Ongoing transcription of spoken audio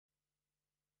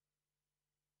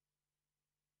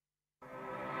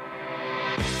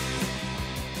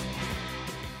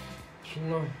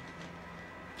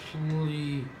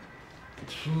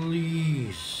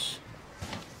Please.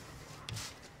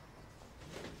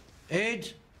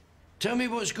 Ed, tell me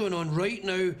what's going on right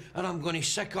now, and I'm going to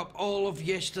sick up all of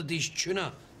yesterday's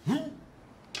tuna.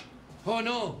 Oh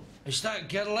no, it's that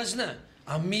girl, isn't it?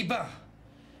 Amoeba.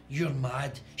 You're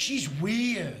mad. She's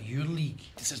way out of your league.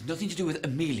 This has nothing to do with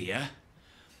Amelia.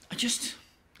 I just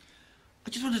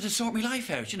wanted to sort my life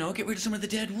out, you know, get rid of some of the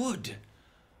dead wood.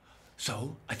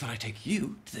 So I thought I'd take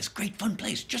you to this great fun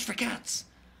place just for cats.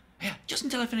 Yeah, just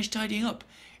until I finish tidying up.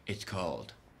 It's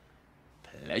called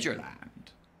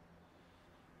Pleasureland.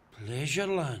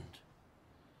 Pleasureland?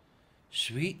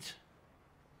 Sweet.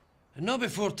 And not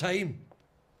before time.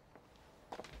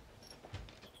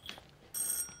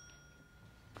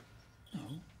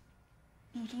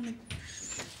 No, don't.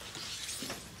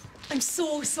 I'm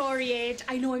so sorry, Ed.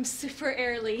 I know I'm super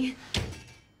early.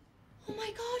 Oh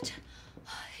my God.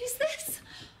 Who's this?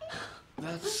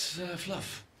 That's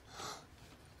Fluff.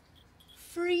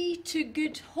 Free to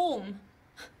good home.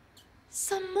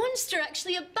 Some monster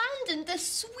actually abandoned this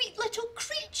sweet little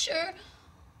creature.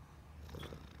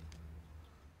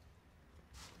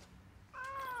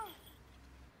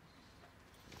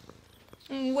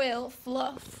 Well,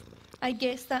 Fluff, I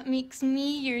guess that makes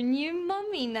me your new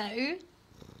mummy now.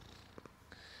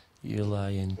 You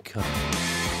lying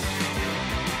cunt.